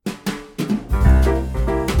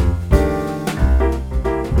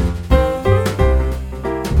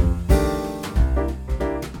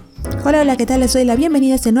Hola, hola, ¿qué tal? Les doy la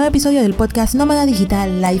bienvenida a este nuevo episodio del podcast Nómada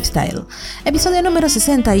Digital Lifestyle. Episodio número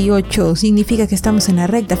 68, significa que estamos en la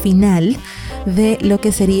recta final de lo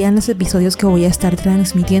que serían los episodios que voy a estar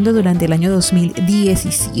transmitiendo durante el año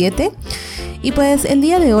 2017. Y pues el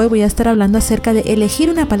día de hoy voy a estar hablando acerca de elegir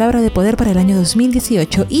una palabra de poder para el año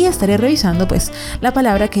 2018 y estaré revisando pues la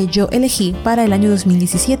palabra que yo elegí para el año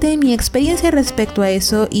 2017, mi experiencia respecto a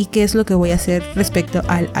eso y qué es lo que voy a hacer respecto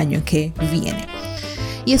al año que viene.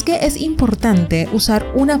 Y es que es importante usar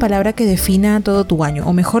una palabra que defina todo tu año,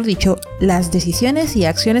 o mejor dicho, las decisiones y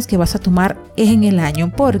acciones que vas a tomar en el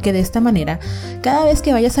año, porque de esta manera, cada vez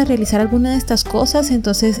que vayas a realizar alguna de estas cosas,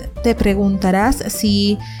 entonces te preguntarás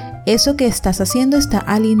si eso que estás haciendo está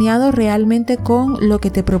alineado realmente con lo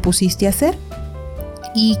que te propusiste hacer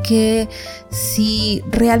y que si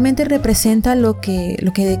realmente representa lo que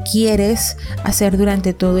quieres hacer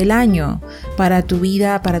durante todo el año para tu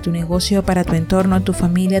vida, para tu negocio, para tu entorno, tu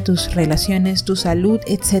familia, tus relaciones, tu salud,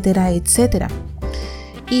 etcétera, etcétera.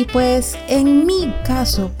 Y pues en mi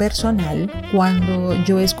caso personal, cuando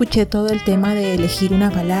yo escuché todo el tema de elegir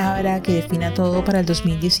una palabra que defina todo para el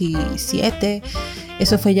 2017,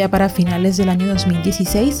 eso fue ya para finales del año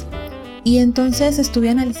 2016, y entonces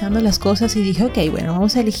estuve analizando las cosas y dije, ok, bueno,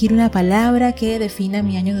 vamos a elegir una palabra que defina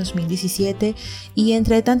mi año 2017 y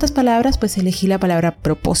entre tantas palabras pues elegí la palabra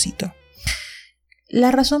propósito.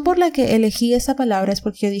 La razón por la que elegí esa palabra es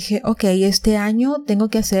porque yo dije, ok, este año tengo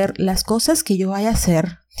que hacer las cosas que yo vaya a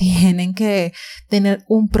hacer, tienen que tener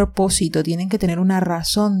un propósito, tienen que tener una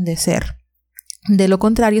razón de ser. De lo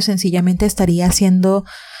contrario, sencillamente estaría haciendo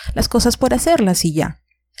las cosas por hacerlas y ya.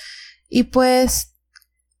 Y pues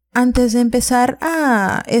antes de empezar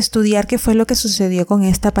a estudiar qué fue lo que sucedió con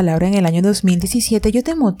esta palabra en el año 2017, yo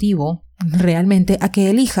te motivo realmente a que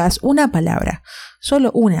elijas una palabra,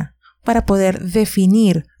 solo una, para poder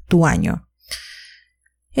definir tu año.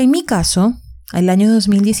 En mi caso, el año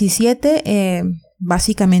 2017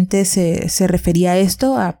 básicamente se refería a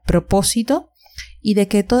esto, a propósito, y de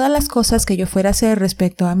que todas las cosas que yo fuera a hacer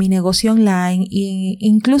respecto a mi negocio online e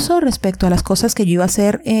incluso respecto a las cosas que yo iba a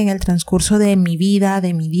hacer en el transcurso de mi vida,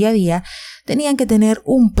 de mi día a día, tenían que tener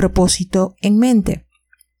un propósito en mente.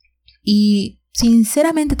 Y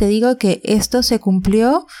sinceramente te digo que esto se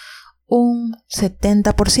cumplió un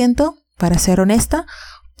 70%, para ser honesta,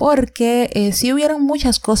 porque sí hubieron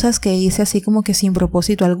muchas cosas que hice así como que sin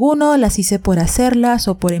propósito alguno, las hice por hacerlas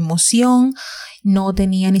o por emoción. No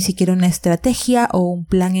tenía ni siquiera una estrategia o un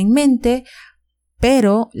plan en mente,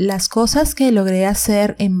 pero las cosas que logré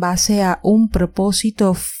hacer en base a un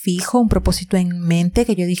propósito fijo, un propósito en mente,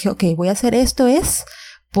 que yo dije, ok, voy a hacer esto es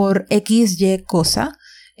por XY cosa.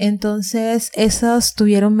 Entonces esos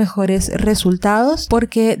tuvieron mejores resultados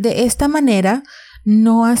porque de esta manera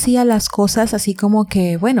no hacía las cosas así como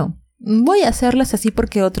que, bueno, voy a hacerlas así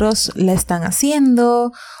porque otros la están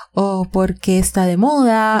haciendo o porque está de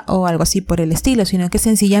moda o algo así por el estilo, sino que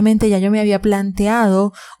sencillamente ya yo me había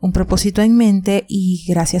planteado un propósito en mente y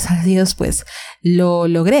gracias a Dios pues lo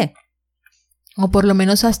logré, o por lo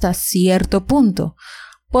menos hasta cierto punto.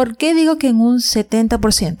 ¿Por qué digo que en un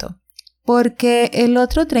 70%? Porque el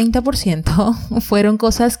otro 30% fueron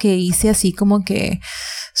cosas que hice así como que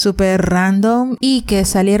súper random y que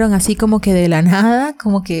salieron así como que de la nada,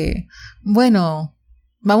 como que, bueno,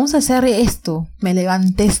 vamos a hacer esto. Me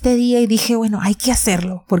levanté este día y dije, bueno, hay que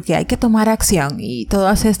hacerlo porque hay que tomar acción y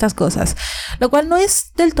todas estas cosas. Lo cual no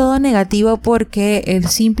es del todo negativo porque el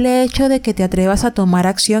simple hecho de que te atrevas a tomar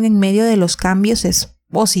acción en medio de los cambios es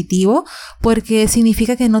positivo porque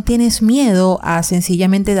significa que no tienes miedo a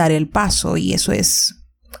sencillamente dar el paso y eso es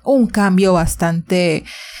un cambio bastante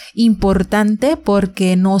importante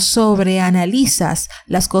porque no sobreanalizas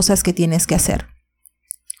las cosas que tienes que hacer.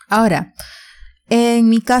 Ahora, en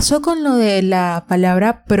mi caso con lo de la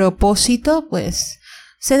palabra propósito, pues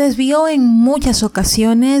se desvió en muchas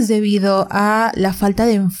ocasiones debido a la falta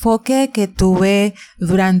de enfoque que tuve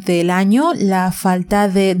durante el año, la falta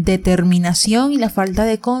de determinación y la falta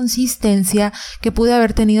de consistencia que pude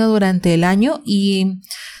haber tenido durante el año. Y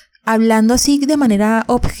hablando así de manera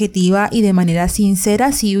objetiva y de manera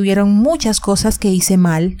sincera, sí hubieron muchas cosas que hice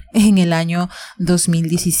mal en el año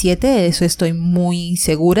 2017, de eso estoy muy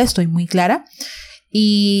segura, estoy muy clara.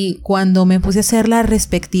 Y cuando me puse a hacer la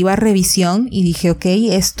respectiva revisión y dije, ok,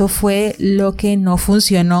 esto fue lo que no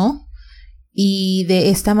funcionó y de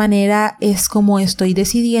esta manera es como estoy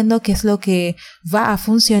decidiendo qué es lo que va a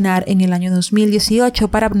funcionar en el año 2018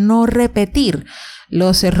 para no repetir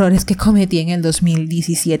los errores que cometí en el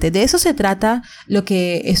 2017. De eso se trata lo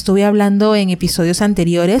que estuve hablando en episodios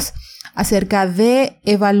anteriores acerca de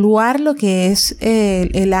evaluar lo que es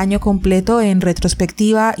el año completo en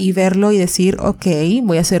retrospectiva y verlo y decir, ok,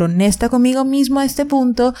 voy a ser honesta conmigo mismo a este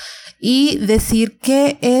punto y decir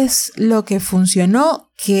qué es lo que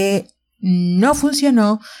funcionó, qué no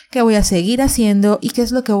funcionó, qué voy a seguir haciendo y qué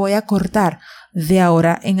es lo que voy a cortar de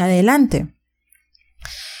ahora en adelante.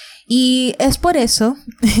 Y es por eso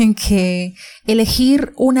que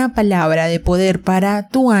elegir una palabra de poder para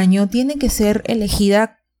tu año tiene que ser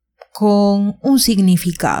elegida con un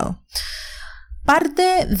significado.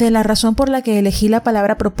 Parte de la razón por la que elegí la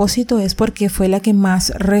palabra propósito es porque fue la que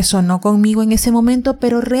más resonó conmigo en ese momento,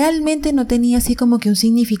 pero realmente no tenía así como que un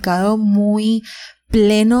significado muy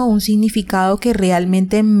pleno, un significado que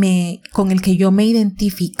realmente con el que yo me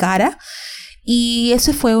identificara. Y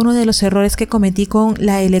ese fue uno de los errores que cometí con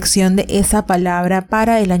la elección de esa palabra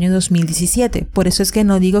para el año 2017. Por eso es que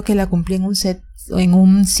no digo que la cumplí en un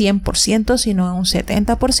 100%, sino en un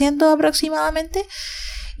 70% aproximadamente.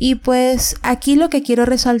 Y pues aquí lo que quiero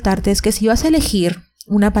resaltarte es que si vas a elegir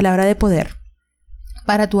una palabra de poder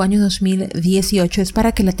para tu año 2018 es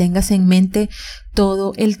para que la tengas en mente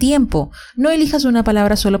todo el tiempo. No elijas una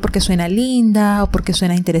palabra solo porque suena linda o porque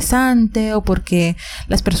suena interesante o porque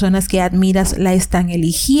las personas que admiras la están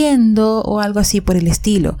eligiendo o algo así por el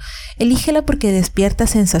estilo. Elígela porque despierta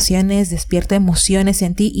sensaciones, despierta emociones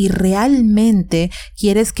en ti y realmente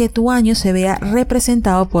quieres que tu año se vea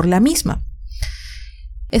representado por la misma.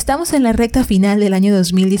 Estamos en la recta final del año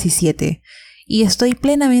 2017. Y estoy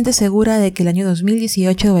plenamente segura de que el año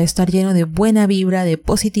 2018 va a estar lleno de buena vibra, de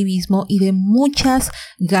positivismo y de muchas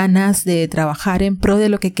ganas de trabajar en pro de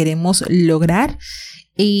lo que queremos lograr.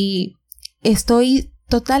 Y estoy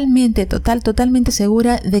totalmente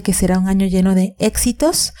segura de que será un año lleno de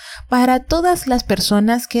éxitos para todas las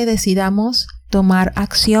personas que decidamos tomar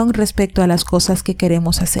acción respecto a las cosas que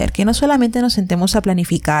queremos hacer. Que no solamente nos sentemos a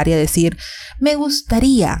planificar y a decir, me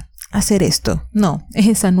gustaría hacer esto. No,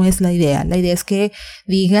 esa no es la idea. La idea es que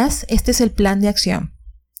digas, este es el plan de acción.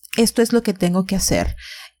 Esto es lo que tengo que hacer.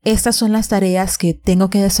 Estas son las tareas que tengo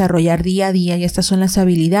que desarrollar día a día y estas son las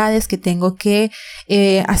habilidades que tengo que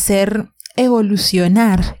hacer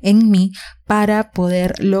evolucionar en mí para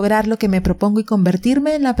poder lograr lo que me propongo y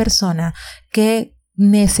convertirme en la persona que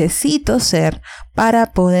necesito ser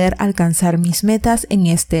para poder alcanzar mis metas en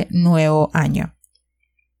este nuevo año.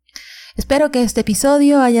 Espero que este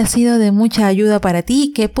episodio haya sido de mucha ayuda para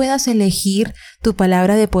ti, que puedas elegir tu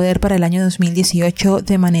palabra de poder para el año 2018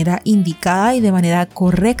 de manera indicada y de manera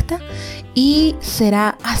correcta. Y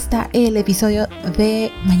será hasta el episodio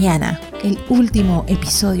de mañana, el último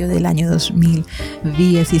episodio del año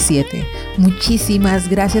 2017. Muchísimas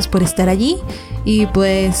gracias por estar allí y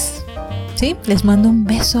pues sí, les mando un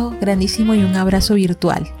beso grandísimo y un abrazo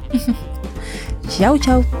virtual. Chao,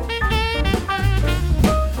 chao.